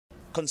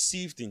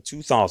Conceived in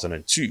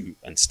 2002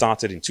 and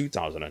started in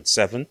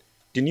 2007,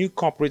 the new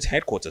corporate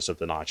headquarters of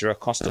the Nigeria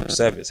Customs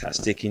Service has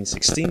taken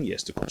 16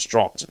 years to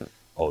construct.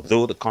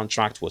 Although the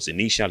contract was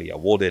initially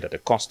awarded at a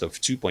cost of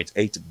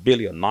 2.8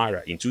 billion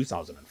naira in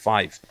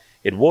 2005,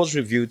 it was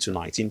reviewed to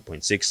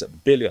 19.6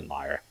 billion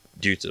naira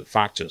due to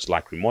factors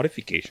like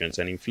remodifications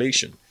and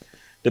inflation.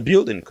 The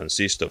building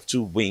consists of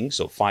 2 wings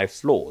of 5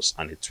 floors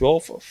and a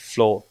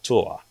 12-floor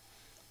tower.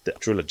 The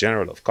Controller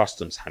General of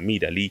Customs,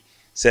 Hamid Ali,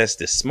 says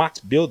the smart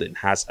building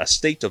has a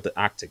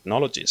state-of-the-art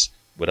technologies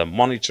with a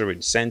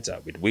monitoring center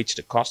with which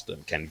the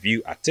custom can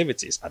view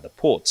activities at the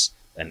ports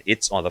and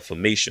its other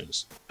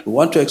formations. We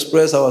want to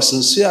express our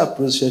sincere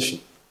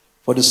appreciation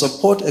for the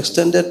support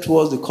extended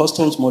towards the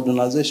customs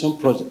modernization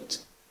project.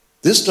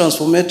 This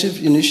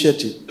transformative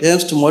initiative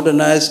aims to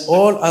modernize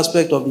all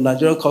aspects of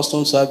Nigerian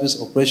Customs Service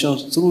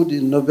operations through the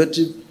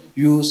innovative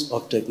use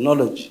of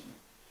technology.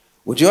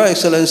 With Your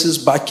Excellency's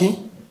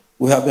backing,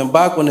 we have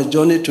embarked on a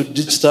journey to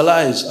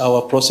digitalize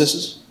our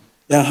processes,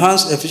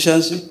 enhance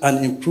efficiency,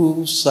 and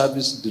improve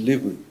service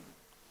delivery.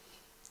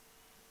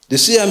 The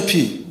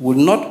CMP will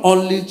not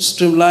only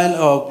streamline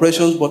our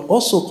operations, but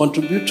also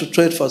contribute to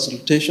trade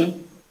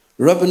facilitation,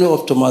 revenue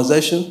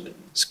optimization,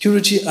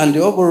 security, and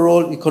the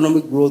overall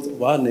economic growth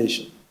of our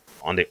nation.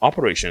 On the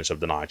operations of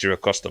the Nigeria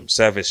Customs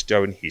Service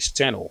during his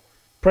tenure,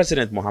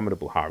 President Muhammadu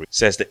Buhari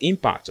says the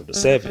impact of the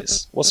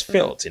service was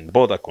felt in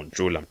border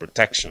control and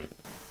protection.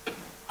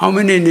 How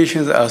many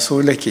nations are so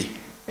lucky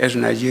as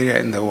Nigeria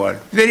in the world?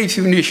 Very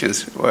few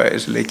nations are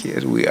as lucky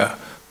as we are.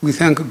 We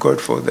thank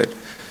God for that.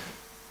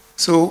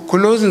 So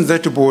closing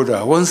that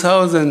border,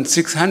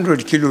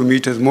 1,600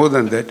 kilometers, more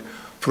than that,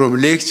 from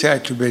Lake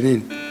Chad to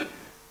Benin.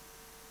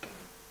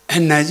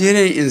 And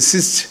Nigeria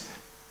insists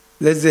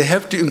that they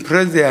have to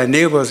impress their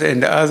neighbors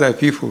and other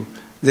people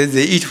that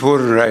they eat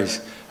foreign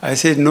rice. I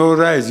said, no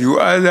rice. You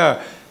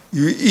either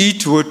you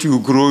eat what you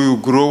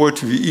grow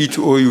what you eat,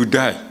 or you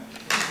die.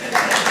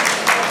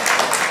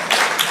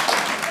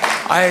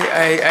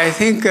 I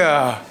think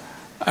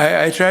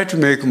I tried to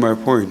make my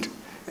point.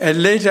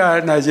 And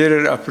later,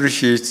 Nigeria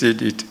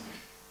appreciated it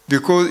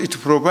because it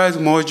provides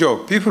more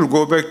jobs. People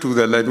go back to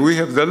the land. We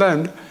have the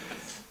land,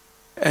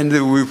 and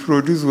we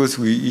produce what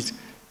we eat.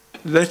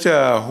 Let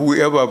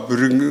whoever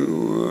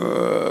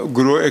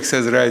grow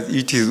excess rice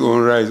eat his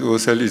own rice or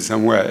sell it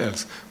somewhere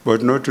else,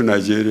 but not to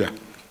Nigeria.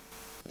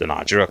 The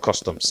Nigeria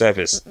Customs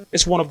Service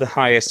is one of the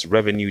highest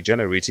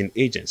revenue-generating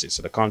agencies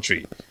in the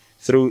country.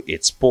 Through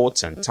its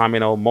Ports and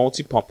Terminal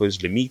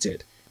Multipurpose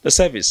Limited, the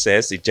service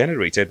says it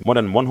generated more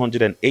than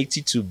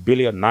 182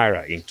 billion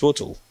naira in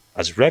total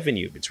as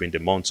revenue between the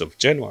months of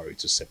January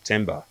to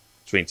September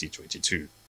 2022.